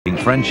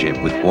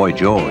friendship with Boy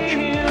George.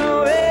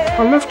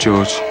 I love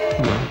George,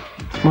 you know,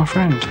 my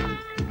friend.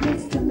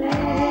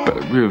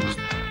 But we're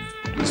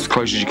as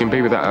close as you can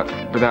be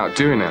without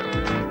doing it.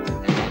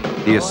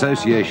 The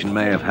association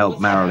may have helped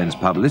Marilyn's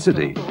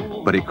publicity,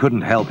 but it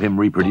couldn't help him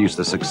reproduce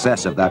the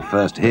success of that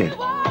first hit.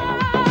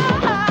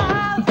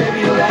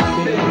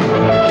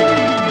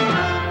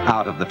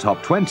 Out of the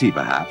top 20,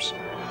 perhaps,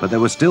 but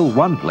there was still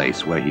one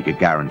place where he could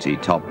guarantee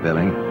top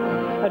billing.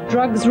 A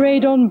drugs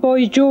raid on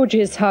Boy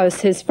George's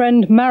house. His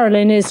friend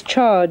Marilyn is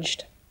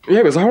charged. Yeah,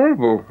 it was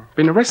horrible.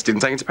 Been arrested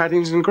and taken to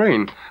Paddington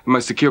Green, the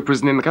most secure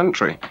prison in the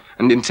country,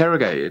 and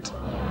interrogated.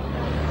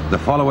 The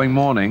following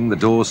morning, the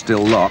doors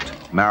still locked,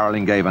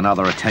 Marilyn gave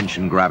another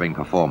attention-grabbing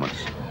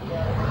performance.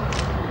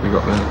 We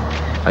got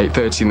there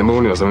 8:30 in the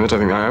morning or something. I don't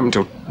think I opened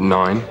until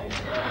 9.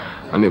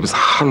 And there was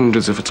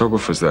hundreds of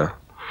photographers there.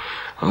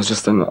 I was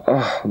just then like,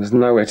 oh, there's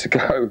nowhere to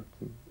go.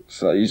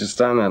 So you just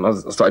stand there, and I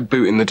started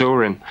booting the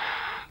door in.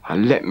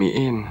 Let me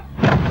in.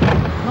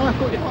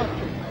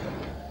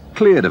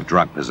 Cleared of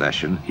drug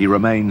possession, he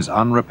remains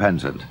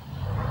unrepentant.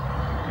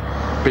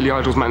 Billy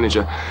Idol's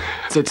manager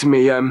said to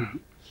me,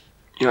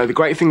 you know, the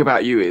great thing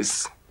about you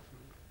is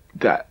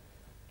that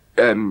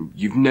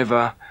you've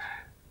never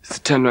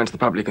turned around to the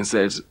public and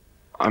said,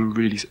 I'm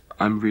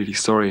really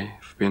sorry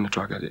for being a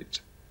drug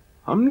addict.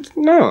 I'm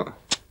not.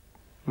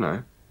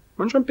 No.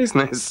 I'm trying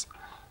business.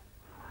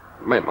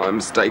 Make my own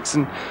mistakes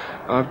and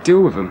I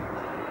deal with them.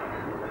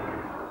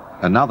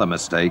 Another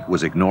mistake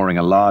was ignoring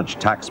a large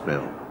tax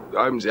bill.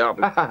 I opened it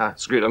up,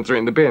 screwed on, threw it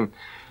in the bin.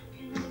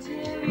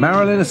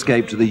 Marilyn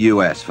escaped to the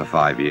US for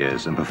 5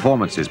 years and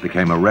performances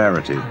became a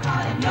rarity.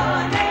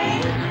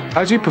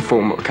 I do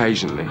perform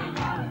occasionally.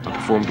 I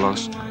performed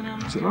was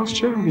it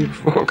last year or the year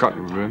before? I can't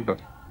even remember.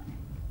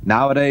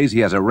 Nowadays he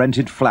has a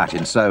rented flat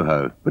in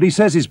Soho, but he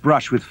says his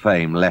brush with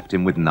fame left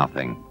him with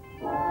nothing.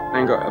 I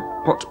ain't got a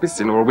pot to piss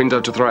in or a window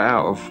to throw it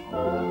out of.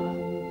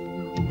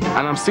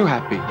 And I'm still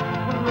happy.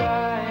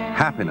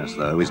 Happiness,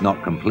 though, is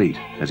not complete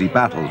as he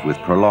battles with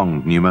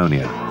prolonged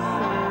pneumonia.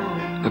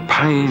 The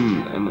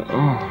pain and,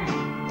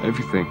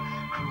 everything.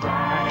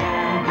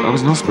 I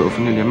was in hospital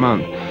for nearly a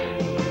month,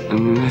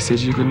 and they said,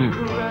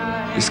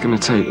 it's gonna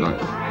take,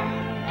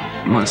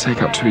 it might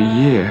take up to a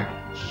year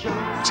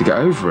to get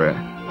over it.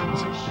 I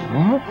was like,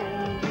 what?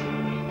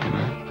 You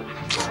know?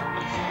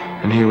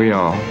 And here we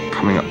are,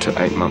 coming up to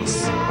 8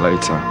 months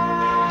later.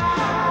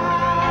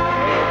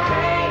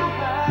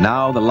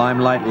 Now the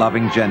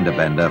limelight-loving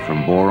gender-bender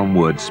from Boreham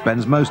Wood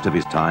spends most of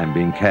his time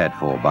being cared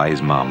for by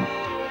his mum.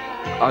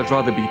 I'd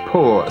rather be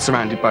poor,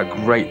 surrounded by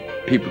great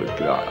people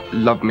that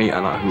love me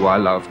and who I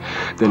love,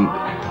 than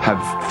have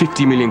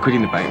 50 million quid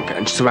in the bank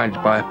and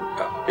surrounded by,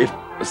 if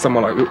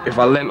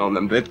I lent on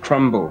them, they'd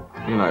crumble.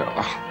 You know,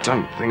 I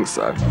don't think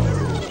so.